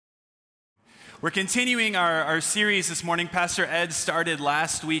We're continuing our series this morning. Pastor Ed started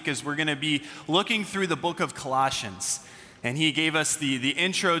last week as we're going to be looking through the book of Colossians. And he gave us the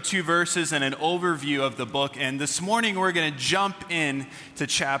intro, 2 verses, and an overview of the book. And this morning we're going to jump in to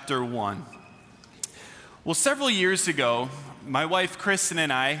chapter 1. Well, several years ago, my wife Kristen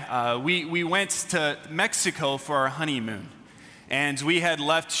and I, we went to Mexico for our honeymoon. And we had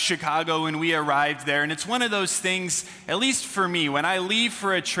left Chicago when we arrived there. And it's one of those things, at least for me, when I leave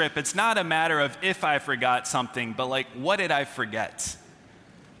for a trip, it's not a matter of if I forgot something, but like, what did I forget?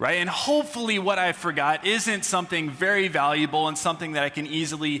 Right? And hopefully what I forgot isn't something very valuable and something that I can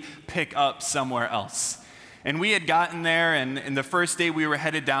easily pick up somewhere else. And we had gotten there, and the first day we were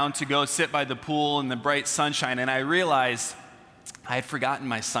headed down to go sit by the pool in the bright sunshine, and I realized I had forgotten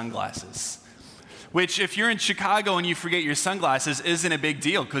my sunglasses. Which, if you're in Chicago and you forget your sunglasses, isn't a big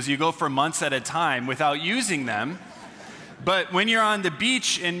deal because you go for months at a time without using them. But when you're on the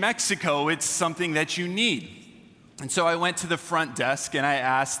beach in Mexico, it's something that you need. And so I went to the front desk and I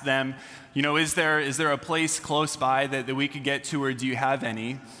asked them, is there a place close by that we could get to, or do you have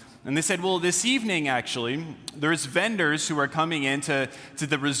any? And they said, well, this evening, actually, there's vendors who are coming into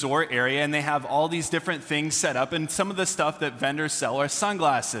the resort area, and they have all these different things set up, and some of the stuff that vendors sell are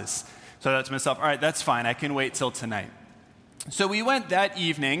sunglasses. So I thought to myself, all right, that's fine. I can wait till tonight. So we went that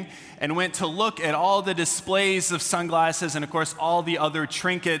evening and went to look at all the displays of sunglasses and, of course, all the other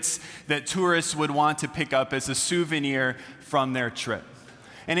trinkets that tourists would want to pick up as a souvenir from their trip.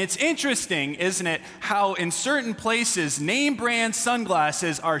 And it's interesting, isn't it, how in certain places, name brand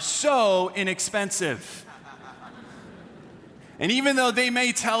sunglasses are so inexpensive. And even though they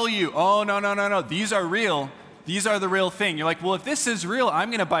may tell you, oh, no, these are real, these are the real thing. You're like, well, if this is real, I'm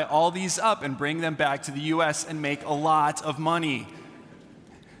going to buy all these up and bring them back to the U.S. and make a lot of money.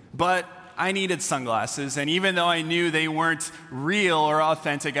 But I needed sunglasses, and even though I knew they weren't real or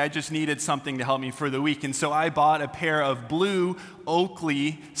authentic, I just needed something to help me for the week. And so I bought a pair of blue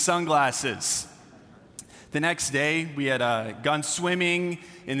Oakley sunglasses. The next day, we had gone swimming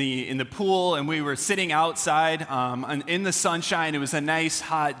in the pool, and we were sitting outside in the sunshine. It was a nice,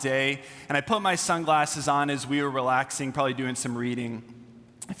 hot day, and I put my sunglasses on as we were relaxing, probably doing some reading.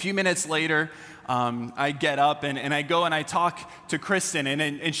 A few minutes later, I get up, and I go and I talk to Kristen,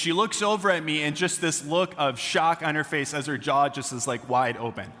 and she looks over at me, and just this look of shock on her face as her jaw just is like wide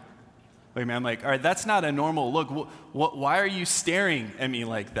open. Wait a minute, I'm like, all right, that's not a normal look. Why are you staring at me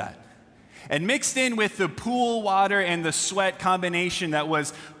like that? And mixed in with the pool water and the sweat combination that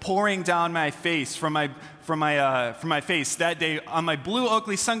was pouring down my face from my face that day on my blue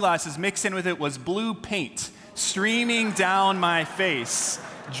Oakley sunglasses, mixed in with it was blue paint streaming down my face,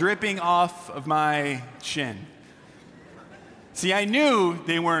 dripping off of my chin. See, I knew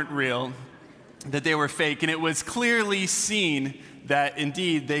they weren't real, that they were fake, and it was clearly seen that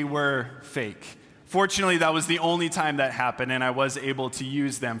indeed they were fake. Fortunately, that was the only time that happened, and I was able to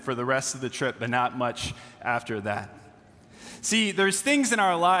use them for the rest of the trip, but not much after that. See, there's things in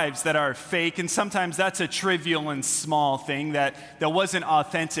our lives that are fake, and sometimes that's a trivial and small thing that wasn't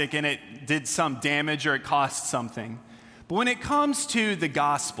authentic and it did some damage or it cost something. But when it comes to the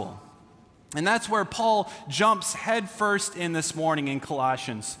gospel, and that's where Paul jumps headfirst in this morning in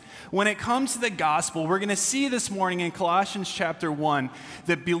Colossians. When it comes to the gospel, we're going to see this morning in Colossians chapter 1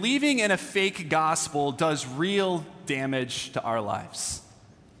 that believing in a fake gospel does real damage to our lives.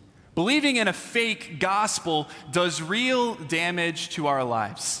 Believing in a fake gospel does real damage to our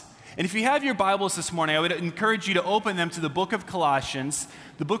lives. And if you have your Bibles this morning, I would encourage you to open them to the book of Colossians,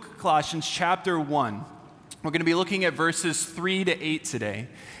 chapter 1. We're going to be looking at verses 3 to 8 today.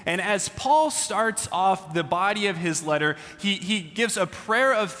 And as Paul starts off the body of his letter, he gives a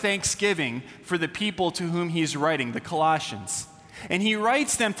prayer of thanksgiving for the people to whom he's writing, the Colossians. And he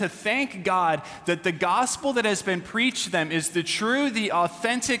writes them to thank God that the gospel that has been preached to them is the true, the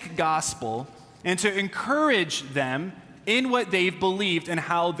authentic gospel, and to encourage them in what they've believed and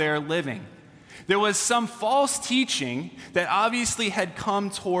how they're living. There was some false teaching that obviously had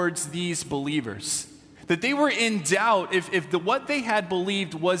come towards these believers, that they were in doubt if what they had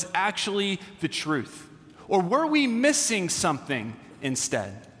believed was actually the truth. Or were we missing something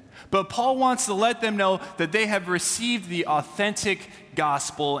instead? But Paul wants to let them know that they have received the authentic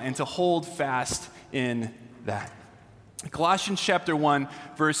gospel and to hold fast in that. Colossians chapter 1,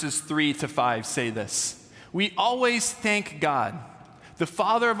 verses 3 to 5 say this: "We always thank God, the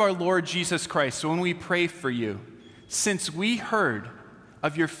Father of our Lord Jesus Christ, when we pray for you, since we heard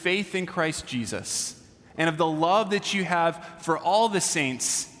of your faith in Christ Jesus, and of the love that you have for all the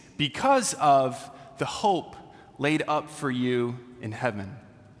saints because of the hope laid up for you in heaven.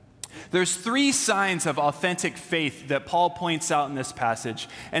 There's 3 signs of authentic faith that Paul points out in this passage.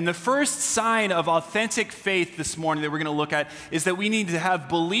 And the first sign of authentic faith this morning that we're going to look at is that we need to have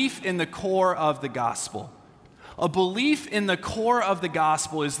belief in the core of the gospel. A belief in the core of the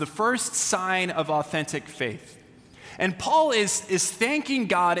gospel is the first sign of authentic faith. And Paul is thanking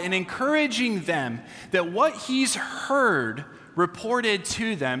God and encouraging them that what he's heard reported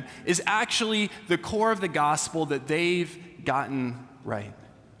to them is actually the core of the gospel that they've gotten right.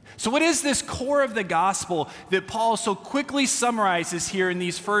 So what is this core of the gospel that Paul so quickly summarizes here in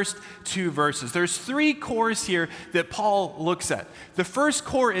these first 2 verses? There's 3 cores here that Paul looks at. The first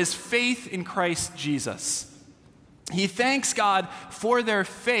core is faith in Christ Jesus. He thanks God for their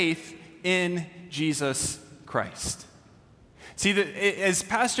faith in Jesus Christ. See, as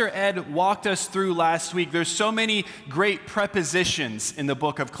Pastor Ed walked us through last week, there's so many great prepositions in the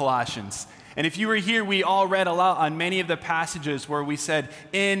book of Colossians. And if you were here, we all read aloud on many of the passages where we said,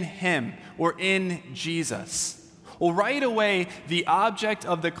 in him, or in Jesus. Well, right away, the object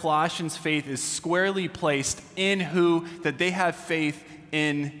of the Colossians' faith is squarely placed in who? That they have faith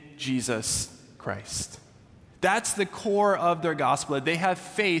in Jesus Christ. That's the core of their gospel, that they have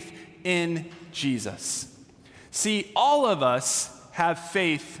faith in Jesus. See, all of us have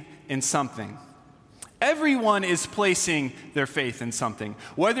faith in something. Everyone is placing their faith in something.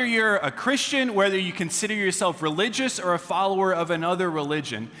 Whether you're a Christian, whether you consider yourself religious or a follower of another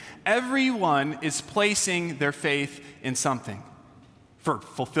religion, everyone is placing their faith in something. For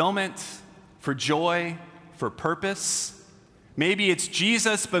fulfillment, for joy, for purpose. Maybe it's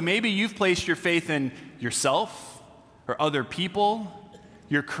Jesus, but maybe you've placed your faith in yourself or other people,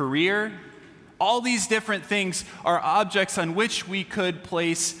 your career. All these different things are objects on which we could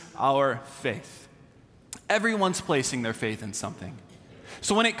place our faith. Everyone's placing their faith in something.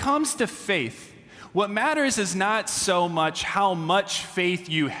 So when it comes to faith, what matters is not so much how much faith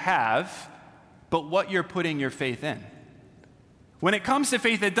you have, but what you're putting your faith in. When it comes to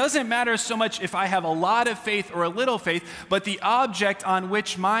faith, it doesn't matter so much if I have a lot of faith or a little faith, but the object on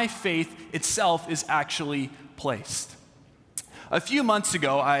which my faith itself is actually placed. A few months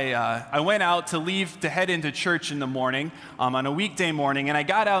ago, I went out to head into church in the morning, on a weekday morning, and I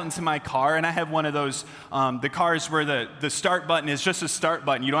got out into my car, and I have one of those, the cars where the start button is just a start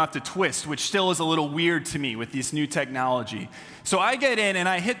button. You don't have to twist, which still is a little weird to me with this new technology. So I get in, and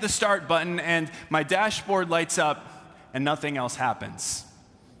I hit the start button, and my dashboard lights up, and nothing else happens.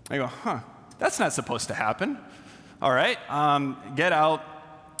 I go, that's not supposed to happen. All right, get out.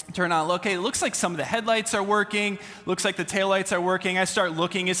 Turn on, okay, it looks like some of the headlights are working, looks like the taillights are working. I start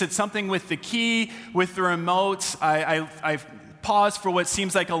looking, is it something with the key, with the remote? I pause for what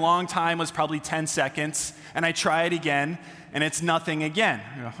seems like a long time, was probably 10 seconds, and I try it again, and it's nothing again.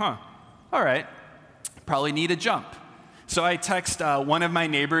 I go, all right, probably need a jump. So I text one of my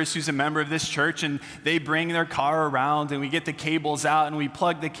neighbors who's a member of this church, and they bring their car around, and we get the cables out, and we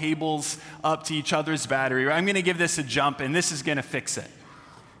plug the cables up to each other's battery. I'm gonna give this a jump, and this is gonna fix it.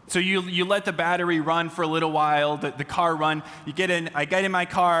 So you let the battery run for a little while, the car run. You get in, I get in my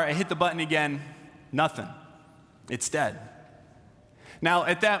car, I hit the button again, nothing. It's dead. Now,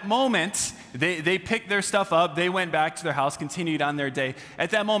 at that moment, they picked their stuff up, they went back to their house, continued on their day.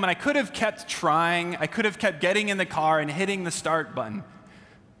 At that moment, I could have kept trying, I could have kept getting in the car and hitting the start button.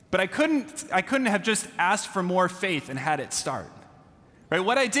 But I couldn't have just asked for more faith and had it start. Right?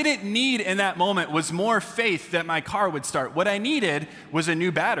 What I didn't need in that moment was more faith that my car would start. What I needed was a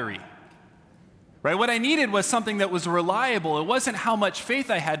new battery. Right? What I needed was something that was reliable. It wasn't how much faith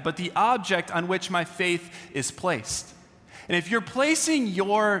I had, but the object on which my faith is placed. And if you're placing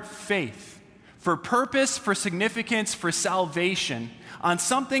your faith for purpose, for significance, for salvation on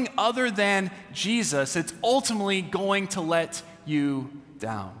something other than Jesus, it's ultimately going to let you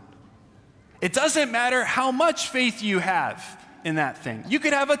down. It doesn't matter how much faith you have in that thing. You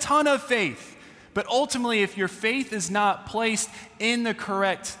could have a ton of faith, but ultimately, if your faith is not placed in the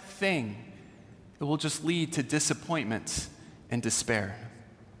correct thing, it will just lead to disappointment and despair.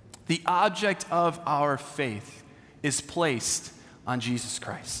 The object of our faith is placed on Jesus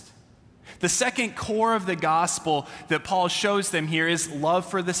Christ. The second core of the gospel that Paul shows them here is love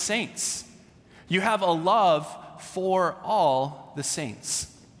for the saints. You have a love for all the saints.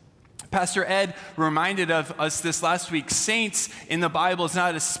 Pastor Ed reminded of us this last week. Saints in the Bible is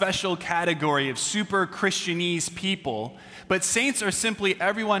not a special category of super Christianese people, but saints are simply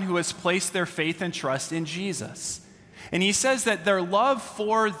everyone who has placed their faith and trust in Jesus. And he says that their love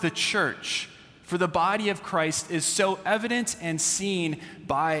for the church, for the body of Christ, is so evident and seen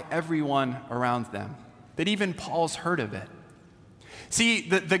by everyone around them that even Paul's heard of it. See,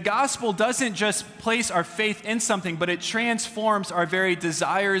 the gospel doesn't just place our faith in something, but it transforms our very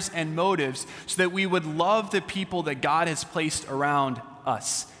desires and motives so that we would love the people that God has placed around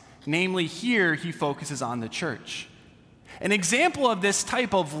us. Namely, here he focuses on the church. An example of this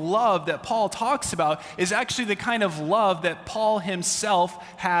type of love that Paul talks about is actually the kind of love that Paul himself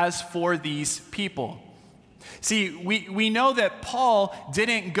has for these people. See, we know that Paul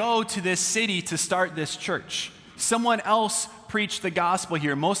didn't go to this city to start this church. Someone else preached the gospel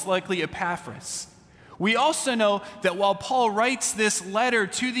here, most likely Epaphras. We also know that while Paul writes this letter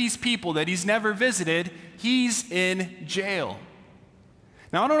to these people that he's never visited, he's in jail.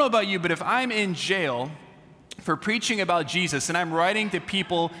 Now, I don't know about you, but if I'm in jail for preaching about Jesus and I'm writing to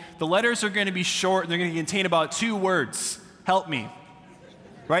people, the letters are going to be short and they're going to contain about 2 words. Help me.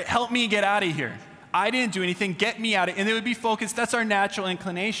 Right? Help me get out of here. I didn't do anything. Get me out of here. And they would be focused. That's our natural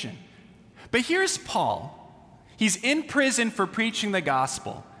inclination. But here's Paul. He's in prison for preaching the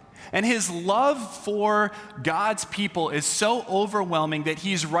gospel. And his love for God's people is so overwhelming that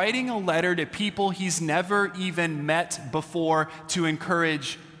he's writing a letter to people he's never even met before to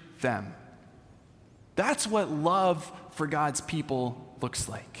encourage them. That's what love for God's people looks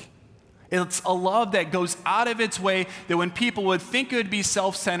like. It's a love that goes out of its way, that when people would think it would be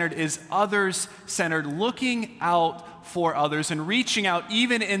self-centered, is others-centered, looking out for others and reaching out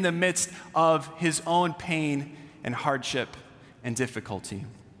even in the midst of his own pain and hardship and difficulty.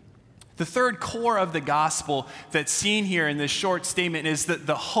 The third core of the gospel that's seen here in this short statement is that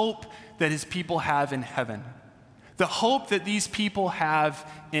the hope that his people have in heaven. The hope that these people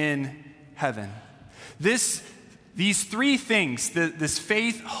have in heaven. These 3 things, this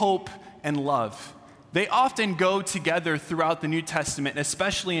faith, hope, and love, they often go together throughout the New Testament,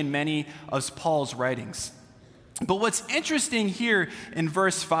 especially in many of Paul's writings. But what's interesting here in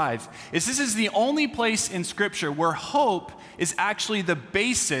verse 5 is this is the only place in Scripture where hope is actually the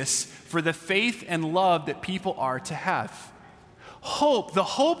basis for the faith and love that people are to have. Hope, the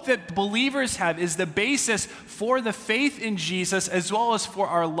hope that believers have, is the basis for the faith in Jesus as well as for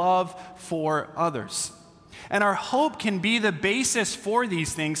our love for others. And our hope can be the basis for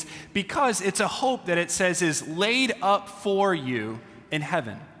these things because it's a hope that it says is laid up for you in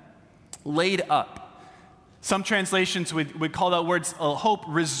heaven. Laid up. Some translations would call that word a hope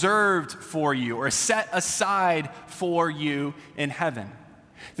reserved for you or set aside for you in heaven.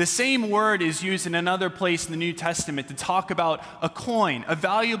 The same word is used in another place in the New Testament to talk about a coin, a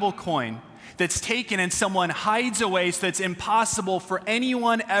valuable coin that's taken and someone hides away so that's impossible for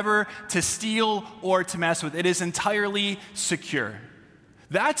anyone ever to steal or to mess with. It is entirely secure.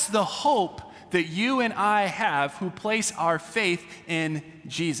 That's the hope that you and I have who place our faith in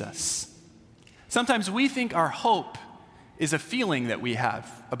Jesus. Sometimes we think our hope is a feeling that we have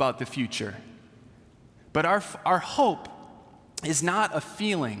about the future. But our hope is not a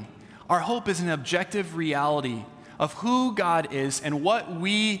feeling. Our hope is an objective reality of who God is and what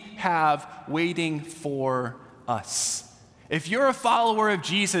we have waiting for us. If you're a follower of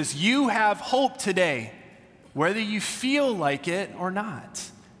Jesus, you have hope today, whether you feel like it or not.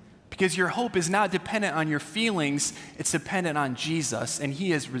 Because your hope is not dependent on your feelings, it's dependent on Jesus, and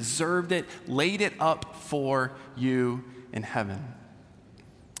he has reserved it, laid it up for you in heaven.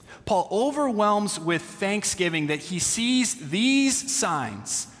 Paul overwhelms with thanksgiving that he sees these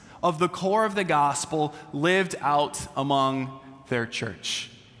signs of the core of the gospel lived out among their church.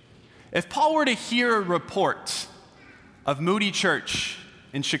 If Paul were to hear a report of Moody Church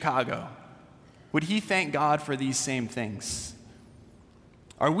in Chicago, would he thank God for these same things?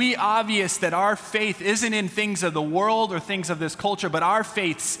 Are we obvious that our faith isn't in things of the world or things of this culture, but our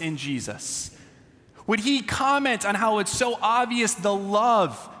faith's in Jesus? Would he comment on how it's so obvious the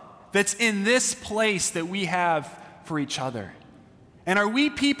love that's in this place that we have for each other? And are we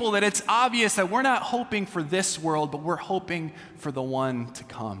people that it's obvious that we're not hoping for this world, but we're hoping for the one to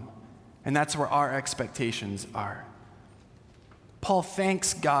come? And that's where our expectations are. Paul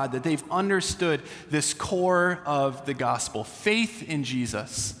thanks God that they've understood this core of the gospel: faith in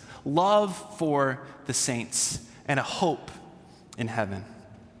Jesus, love for the saints, and a hope in heaven.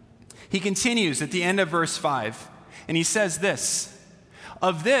 He continues at the end of verse 5, and he says this: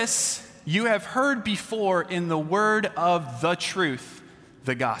 "Of this you have heard before in the word of the truth,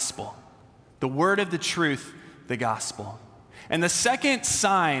 the gospel." The word of the truth, the gospel. And the second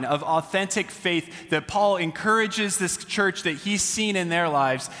sign of authentic faith that Paul encourages this church that he's seen in their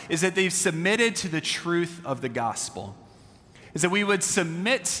lives is that they've submitted to the truth of the gospel. Is that we would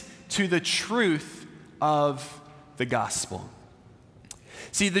submit to the truth of the gospel.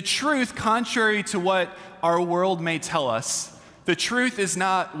 See, the truth, contrary to what our world may tell us, the truth is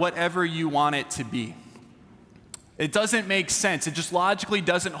not whatever you want it to be. It doesn't make sense. It just logically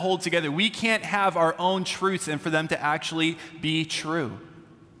doesn't hold together. We can't have our own truths and for them to actually be true.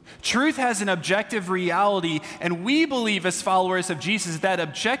 Truth has an objective reality, and we believe as followers of Jesus that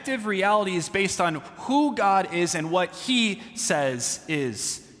objective reality is based on who God is and what he says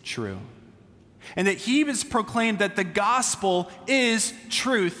is true. And that he has proclaimed that the gospel is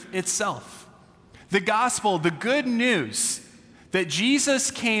truth itself. The gospel, the good news that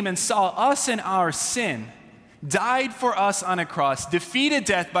Jesus came and saw us in our sin, died for us on a cross, defeated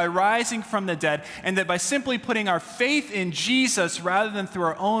death by rising from the dead, and that by simply putting our faith in Jesus rather than through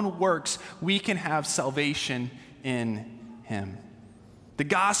our own works, we can have salvation in him. The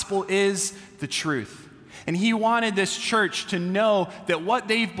gospel is the truth. And he wanted this church to know that what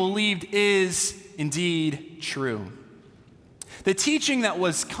they've believed is indeed true. The teaching that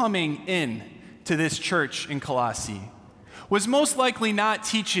was coming in to this church in Colossae was most likely not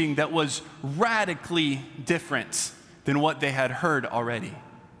teaching that was radically different than what they had heard already.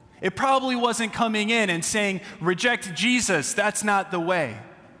 It probably wasn't coming in and saying, reject Jesus, that's not the way.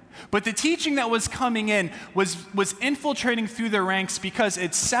 But the teaching that was coming in was infiltrating through the ranks because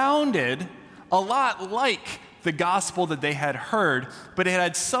it sounded a lot like the gospel that they had heard, but it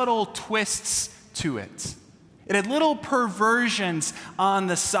had subtle twists to it. It had little perversions on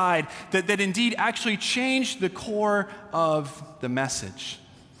the side that indeed actually changed the core of the message.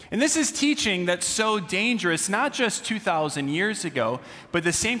 And this is teaching that's so dangerous, not just 2,000 years ago, but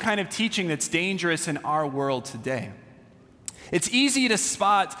the same kind of teaching that's dangerous in our world today. It's easy to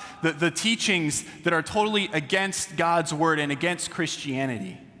spot the teachings that are totally against God's word and against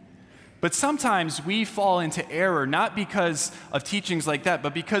Christianity. But sometimes we fall into error, not because of teachings like that,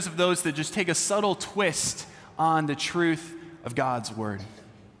 but because of those that just take a subtle twist on the truth of God's word.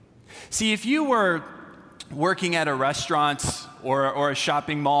 See, if you were working at a restaurant or a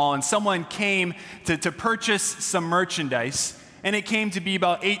shopping mall and someone came to purchase some merchandise, and it came to be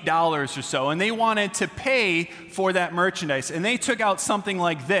about $8 or so, and they wanted to pay for that merchandise, and they took out something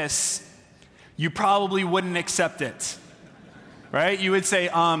like this, you probably wouldn't accept it. Right? You would say,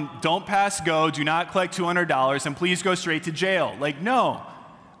 don't pass go, do not collect $200, and please go straight to jail. Like, no.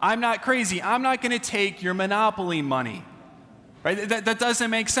 I'm not crazy. I'm not going to take your Monopoly money. Right? That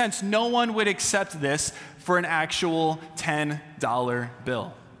doesn't make sense. No one would accept this for an actual $10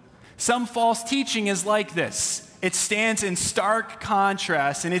 bill. Some false teaching is like this. It stands in stark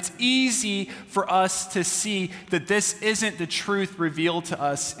contrast, and it's easy for us to see that this isn't the truth revealed to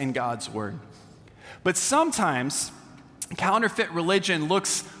us in God's word. But sometimes counterfeit religion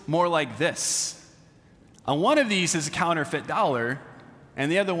looks more like this. One of these is a counterfeit dollar,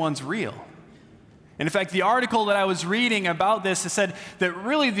 and the other one's real. And in fact, the article that I was reading about this said that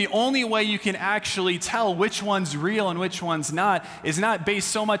really the only way you can actually tell which one's real and which one's not is not based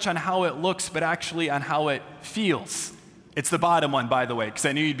so much on how it looks, but actually on how it feels. It's the bottom one, by the way, because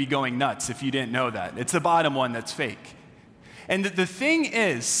I knew you'd be going nuts if you didn't know that. It's the bottom one that's fake. And the thing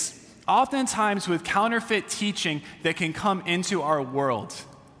is, oftentimes with counterfeit teaching that can come into our world,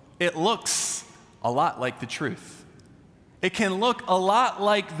 it looks a lot like the truth. It can look a lot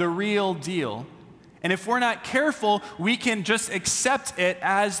like the real deal. And if we're not careful, we can just accept it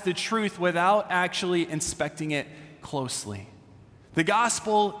as the truth without actually inspecting it closely. The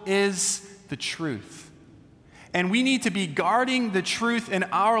gospel is the truth. And we need to be guarding the truth in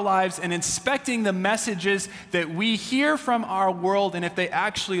our lives and inspecting the messages that we hear from our world and if they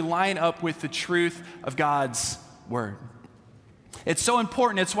actually line up with the truth of God's word. It's so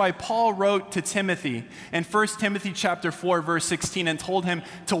important. It's why Paul wrote to Timothy in 1 Timothy chapter 4, verse 16, and told him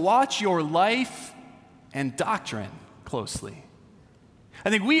to watch your life and doctrine closely.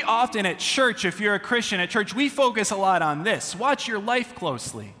 I think we often at church, if you're a Christian at church, we focus a lot on this. Watch your life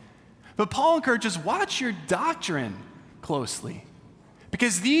closely. But Paul encourages, watch your doctrine closely,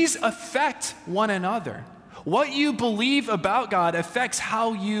 because these affect one another. What you believe about God affects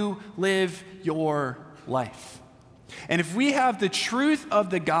how you live your life. And if we have the truth of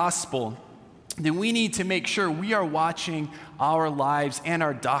the gospel, then we need to make sure we are watching our lives and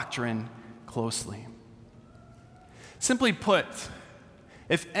our doctrine closely. Simply put,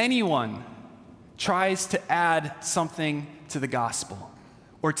 if anyone tries to add something to the gospel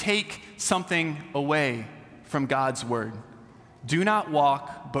or take something away from God's word, do not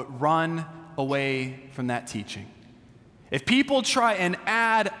walk, but run away from that teaching. If people try and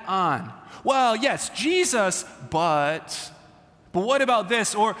add on, well, yes, Jesus, but what about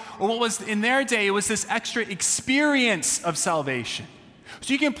this? Or what was in their day, it was this extra experience of salvation.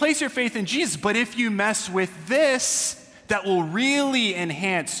 So you can place your faith in Jesus, but if you mess with this, that will really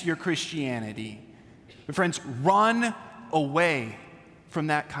enhance your Christianity. My friends, run away from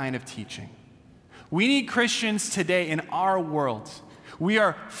that kind of teaching. We need Christians today in our world. We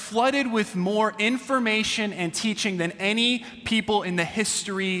are flooded with more information and teaching than any people in the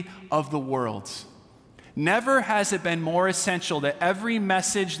history of the world. Never has it been more essential that every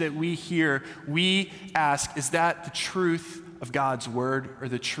message that we hear, we ask, is that the truth of God's word or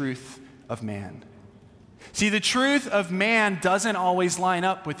the truth of man? See, the truth of man doesn't always line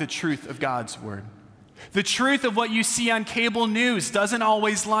up with the truth of God's word. The truth of what you see on cable news doesn't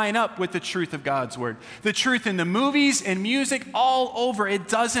always line up with the truth of God's word. The truth in the movies and music all over, it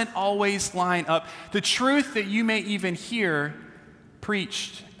doesn't always line up. The truth that you may even hear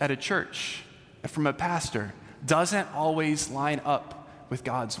preached at a church from a pastor doesn't always line up with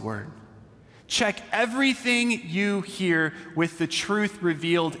God's word. Check everything you hear with the truth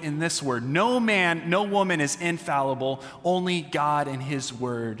revealed in this word. No man, no woman is infallible. Only God and his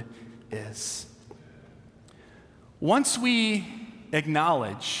word is. Once we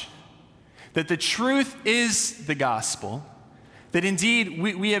acknowledge that the truth is the gospel, that indeed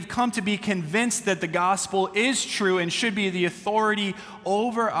we have come to be convinced that the gospel is true and should be the authority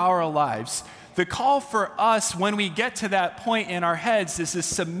over our lives, the call for us when we get to that point in our heads is to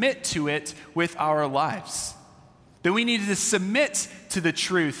submit to it with our lives. That we need to submit to the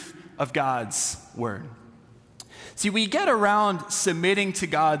truth of God's word. See, we get around submitting to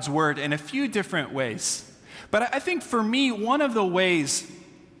God's word in a few different ways. But I think for me, one of the ways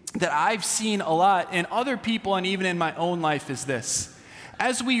that I've seen a lot in other people and even in my own life is this.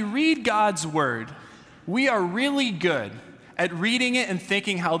 As we read God's word, we are really good at reading it and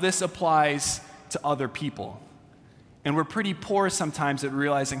thinking how this applies to other people. And we're pretty poor sometimes at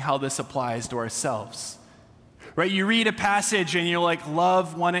realizing how this applies to ourselves. Right? You read a passage and you're like,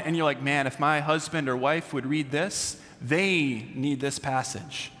 love one, and you're like, man, if my husband or wife would read this, they need this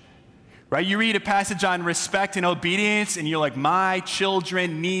passage. Right? You read a passage on respect and obedience, and you're like, my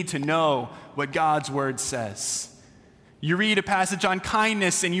children need to know what God's word says. You read a passage on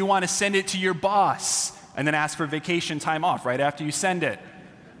kindness, and you want to send it to your boss, and then ask for vacation time off right after you send it.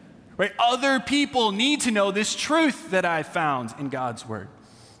 Right? Other people need to know this truth that I found in God's word.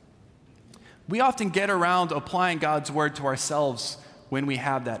 We often get around applying God's word to ourselves when we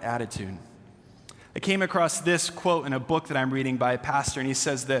have that attitude. I came across this quote in a book that I'm reading by a pastor, and he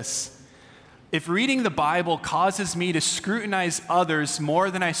says this: if reading the Bible causes me to scrutinize others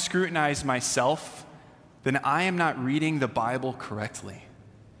more than I scrutinize myself, then I am not reading the Bible correctly.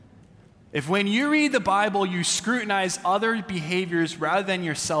 If when you read the Bible, you scrutinize other behaviors rather than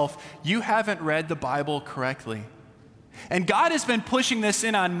yourself, you haven't read the Bible correctly. And God has been pushing this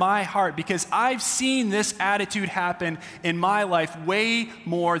in on my heart because I've seen this attitude happen in my life way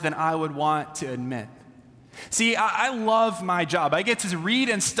more than I would want to admit. See, I love my job. I get to read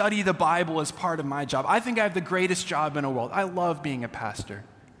and study the Bible as part of my job. I think I have the greatest job in the world. I love being a pastor.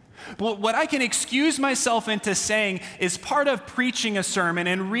 But what I can excuse myself into saying is part of preaching a sermon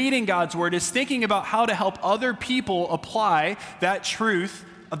and reading God's word is thinking about how to help other people apply that truth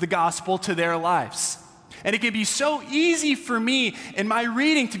of the gospel to their lives. And it can be so easy for me in my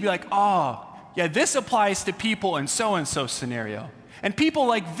reading to be like, oh, yeah, this applies to people in so-and-so scenario. And people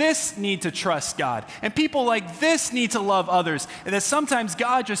like this need to trust God. And people like this need to love others. And that sometimes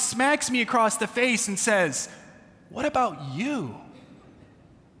God just smacks me across the face and says, what about you?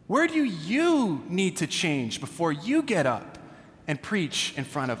 Where do you need to change before you get up and preach in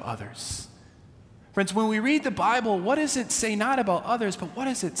front of others? Friends, when we read the Bible, what does it say not about others, but what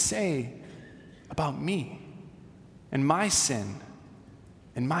does it say about me and my sin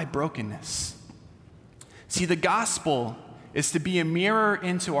and my brokenness? See, the gospel is to be a mirror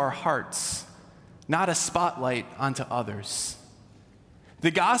into our hearts, not a spotlight onto others.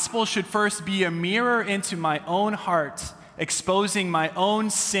 The gospel should first be a mirror into my own heart, exposing my own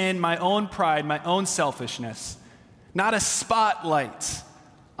sin, my own pride, my own selfishness, not a spotlight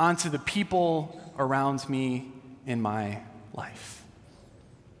onto the people around me in my life.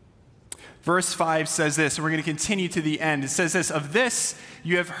 Verse 5 says this, and we're going to continue to the end. It says this: of this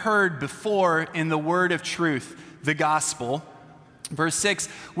you have heard before in the word of truth, the gospel. Verse 6,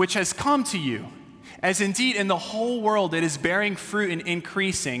 which has come to you, as indeed in the whole world it is bearing fruit and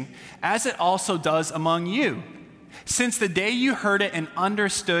increasing, as it also does among you, since the day you heard it and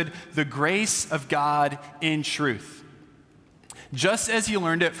understood the grace of God in truth. Just as you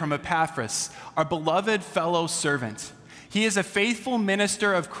learned it from Epaphras, our beloved fellow servant. He is a faithful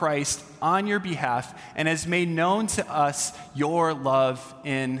minister of Christ on your behalf and has made known to us your love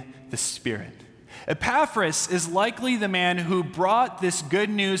in the Spirit. Epaphras is likely the man who brought this good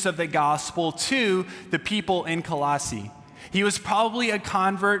news of the gospel to the people in Colossae. He was probably a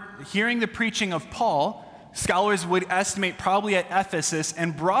convert hearing the preaching of Paul, scholars would estimate probably at Ephesus,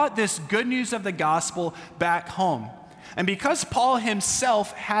 and brought this good news of the gospel back home. And because Paul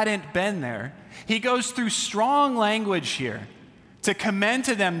himself hadn't been there, he goes through strong language here to commend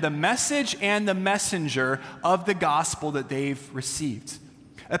to them the message and the messenger of the gospel that they've received.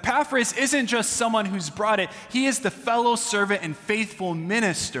 Epaphras isn't just someone who's brought it, he is the fellow servant and faithful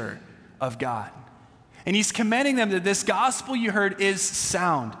minister of God. And he's commending them that this gospel you heard is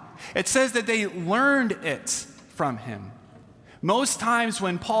sound. It says that they learned it from him. Most times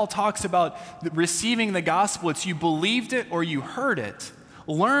when Paul talks about receiving the gospel, it's you believed it or you heard it.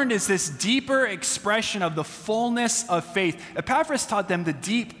 Learned is this deeper expression of the fullness of faith. Epaphras taught them the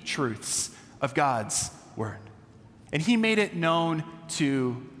deep truths of God's word, and he made it known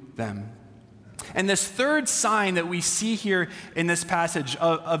to them. And this third sign that we see here in this passage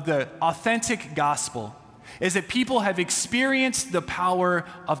of the authentic gospel is that people have experienced the power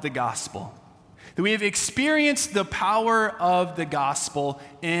of the gospel. That we have experienced the power of the gospel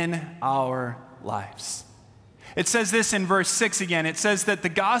in our lives. It says this in verse 6 again. It says that the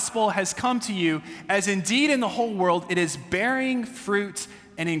gospel has come to you, as indeed in the whole world it is bearing fruit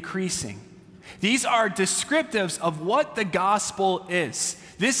and increasing. These are descriptives of what the gospel is.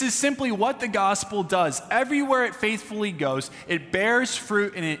 This is simply what the gospel does. Everywhere it faithfully goes, it bears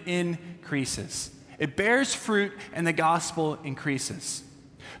fruit and it increases. It bears fruit and the gospel increases.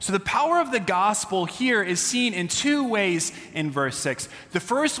 So the power of the gospel here is seen in two ways in verse 6. The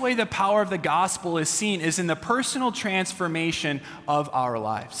first way the power of the gospel is seen is in the personal transformation of our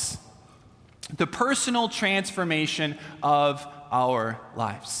lives. The personal transformation of our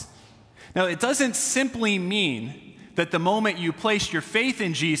lives. Now, it doesn't simply mean that the moment you placed your faith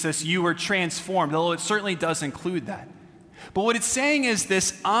in Jesus, you were transformed, although it certainly does include that. But what it's saying is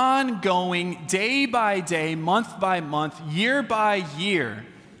this ongoing, day by day, month by month, year by year,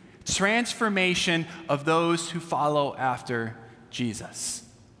 transformation of those who follow after Jesus.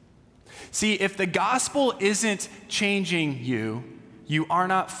 See, if the gospel isn't changing you, you are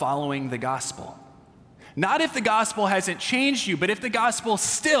not following the gospel. Not if the gospel hasn't changed you, but if the gospel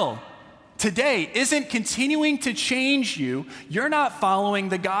still, today, isn't continuing to change you, you're not following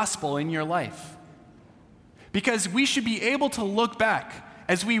the gospel in your life. Because we should be able to look back,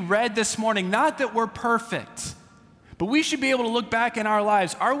 as we read this morning, not that we're perfect, but we should be able to look back in our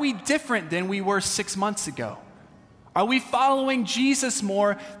lives. Are we different than we were 6 months ago? Are we following Jesus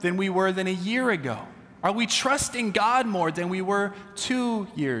more than we were than a year ago? Are we trusting God more than we were 2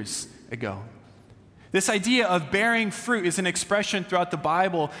 years ago? This idea of bearing fruit is an expression throughout the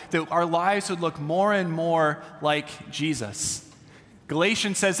Bible that our lives would look more and more like Jesus.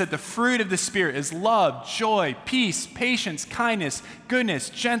 Galatians says that the fruit of the Spirit is love, joy, peace, patience, kindness, goodness,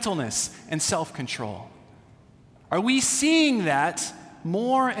 gentleness, and self-control. Are we seeing that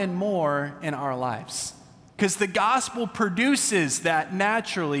more and more in our lives? Because the gospel produces that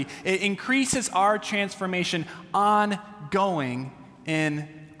naturally. It increases our transformation ongoing in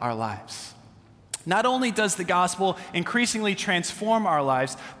our lives. Not only does the gospel increasingly transform our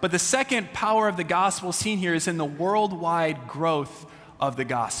lives, but the second power of the gospel seen here is in the worldwide growth of the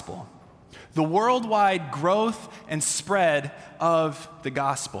gospel. The worldwide growth and spread of the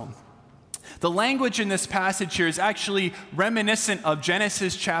gospel. The language in this passage here is actually reminiscent of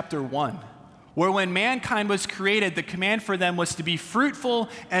Genesis chapter 1, where when mankind was created, the command for them was to be fruitful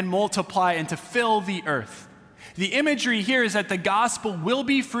and multiply and to fill the earth. The imagery here is that the gospel will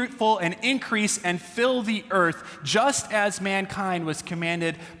be fruitful and increase and fill the earth just as mankind was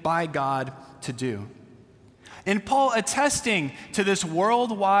commanded by God to do. And Paul attesting to this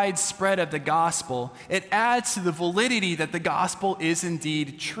worldwide spread of the gospel, it adds to the validity that the gospel is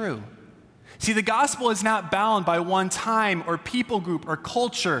indeed true. See, the gospel is not bound by one time or people group or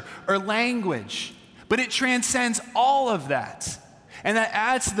culture or language, but it transcends all of that. And that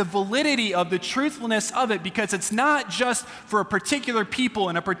adds to the validity of the truthfulness of it, because it's not just for a particular people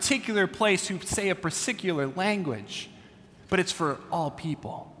in a particular place who say a particular language, but it's for all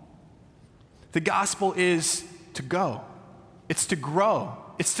people. The gospel is to go. It's to grow.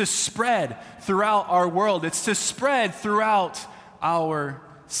 It's to spread throughout our world. It's to spread throughout our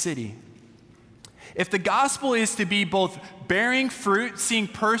city. If the gospel is to be both bearing fruit, seeing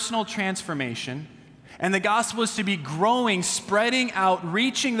personal transformation, and the gospel is to be growing, spreading out,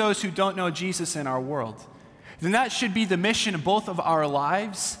 reaching those who don't know Jesus in our world, then that should be the mission both of our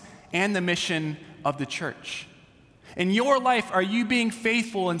lives and the mission of the church. In your life, are you being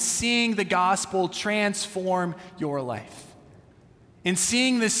faithful in seeing the gospel transform your life? In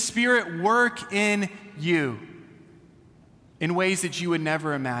seeing the Spirit work in you in ways that you would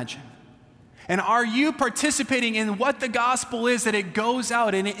never imagine? And are you participating in what the gospel is, that it goes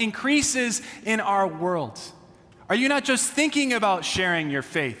out and it increases in our world? Are you not just thinking about sharing your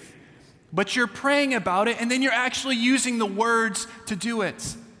faith, but you're praying about it and then you're actually using the words to do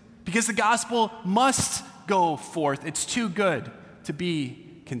it? Because the gospel must go forth. It's too good to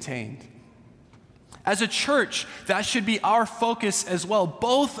be contained. As a church, that should be our focus as well.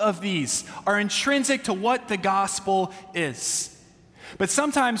 Both of these are intrinsic to what the gospel is. But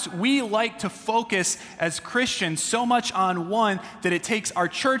sometimes we like to focus as Christians so much on one that it takes our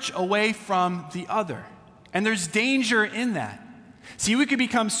church away from the other. And there's danger in that. See, we could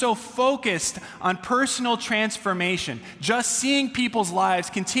become so focused on personal transformation, just seeing people's lives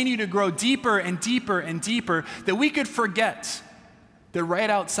continue to grow deeper and deeper and deeper, that we could forget that right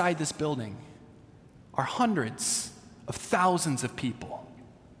outside this building are hundreds of thousands of people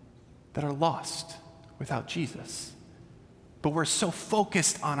that are lost without Jesus. But we're so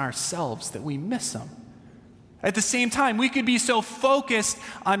focused on ourselves that we miss them. At the same time, we could be so focused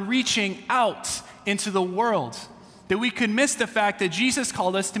on reaching out into the world that we could miss the fact that Jesus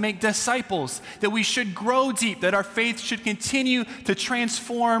called us to make disciples, that we should grow deep, that our faith should continue to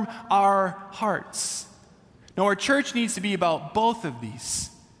transform our hearts. Now, our church needs to be about both of these.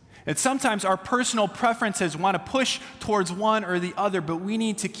 And sometimes our personal preferences want to push towards one or the other, but we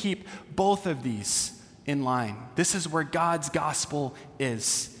need to keep both of these in line. This is where God's gospel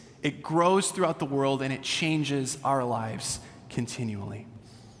is. It grows throughout the world and it changes our lives continually.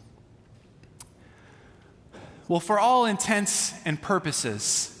 Well, for all intents and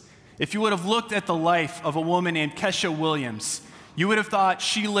purposes, if you would have looked at the life of a woman named Kesha Williams, you would have thought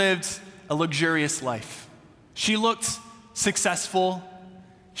she lived a luxurious life. She looked successful.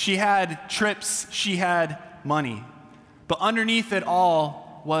 She had trips. She had money. But underneath it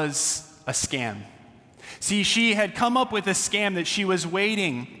all was a scam. See, she had come up with a scam that she was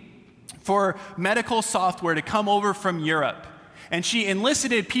waiting for medical software to come over from Europe. And she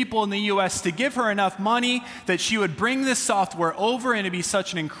enlisted people in the U.S. to give her enough money that she would bring this software over, and it'd be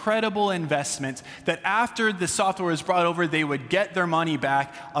such an incredible investment that after the software was brought over, they would get their money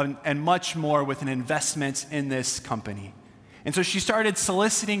back and much more with an investment in this company. And so she started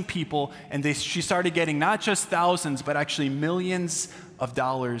soliciting people, and she started getting not just thousands, but actually millions of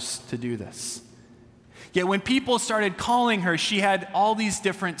dollars to do this. Yet when people started calling her, she had all these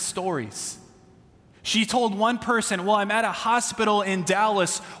different stories. She told one person, well, I'm at a hospital in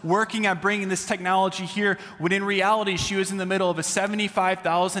Dallas working on bringing this technology here, when in reality, she was in the middle of a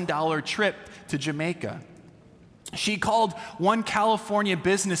 $75,000 trip to Jamaica. She called one California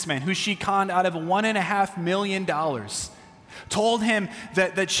businessman who she conned out of $1.5 million, told him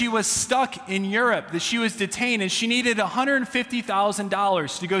that she was stuck in Europe, that she was detained, and she needed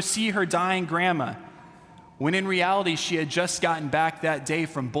 $150,000 to go see her dying grandma. When in reality, she had just gotten back that day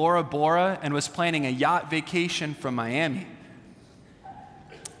from Bora Bora and was planning a yacht vacation from Miami.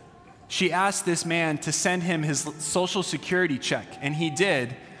 She asked this man to send him his Social Security check, and he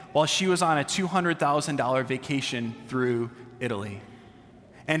did, while she was on a $200,000 vacation through Italy.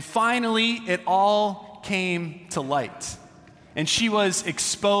 And finally, it all came to light. And she was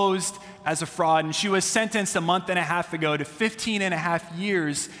exposed as a fraud, and she was sentenced a month and a half ago to 15 and a half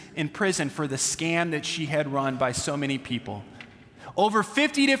years in prison for the scam that she had run by so many people. Over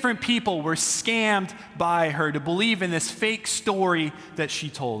 50 different people were scammed by her to believe in this fake story that she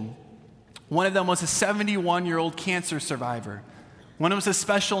told. One of them was a 71-year-old cancer survivor. One was a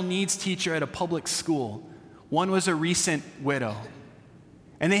special needs teacher at a public school. One was a recent widow.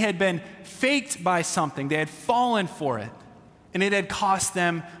 And they had been faked by something. They had fallen for it. And it had cost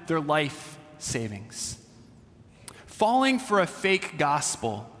them their life savings. Falling for a fake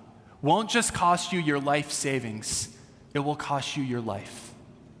gospel won't just cost you your life savings, it will cost you your life.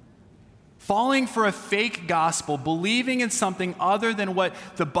 Falling for a fake gospel, believing in something other than what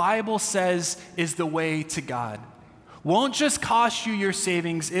the Bible says is the way to God, won't just cost you your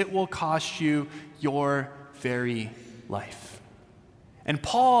savings, it will cost you your very life. And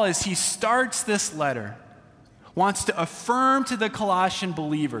Paul, as he starts this letter, wants to affirm to the Colossian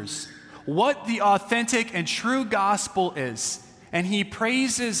believers what the authentic and true gospel is. And he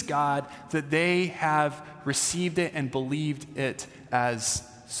praises God that they have received it and believed it as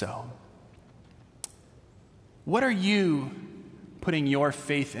so. What are you putting your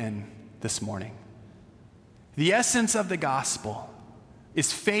faith in this morning? The essence of the gospel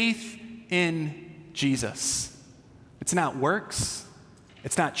is faith in Jesus. It's not works.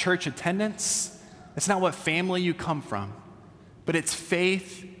 It's not church attendance. It's not what family you come from, but it's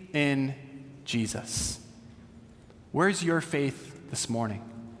faith in Jesus. Where's your faith this morning?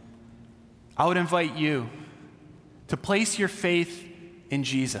 I would invite you to place your faith in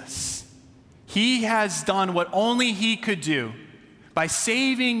Jesus. He has done what only he could do. By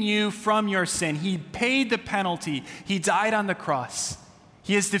saving you from your sin, he paid the penalty. He died on the cross.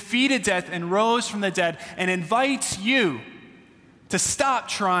 He has defeated death and rose from the dead and invites you to stop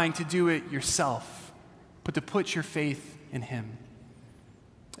trying to do it yourself, but to put your faith in him.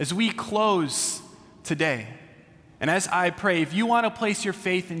 As we close today, and as I pray, if you want to place your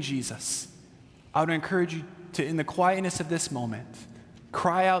faith in Jesus, I would encourage you to, in the quietness of this moment,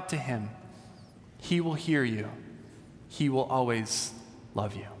 cry out to him. He will hear you. He will always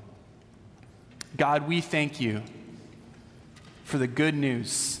love you. God, we thank you for the good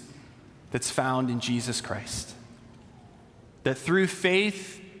news that's found in Jesus Christ. That through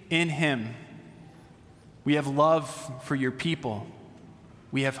faith in him, we have love for your people.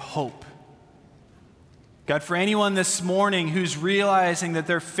 We have hope. God, for anyone this morning who's realizing that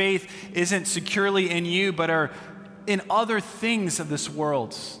their faith isn't securely in you, but are in other things of this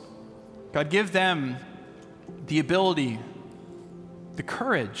world, God, give them the ability, the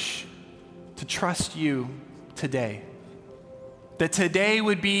courage to trust you today. That today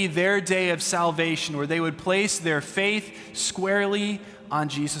would be their day of salvation, where they would place their faith squarely on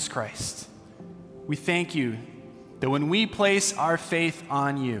Jesus Christ. We thank you that when we place our faith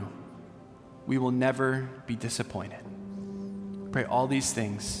on you, we will never be disappointed. Pray all these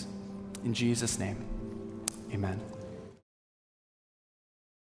things in Jesus' name. Amen.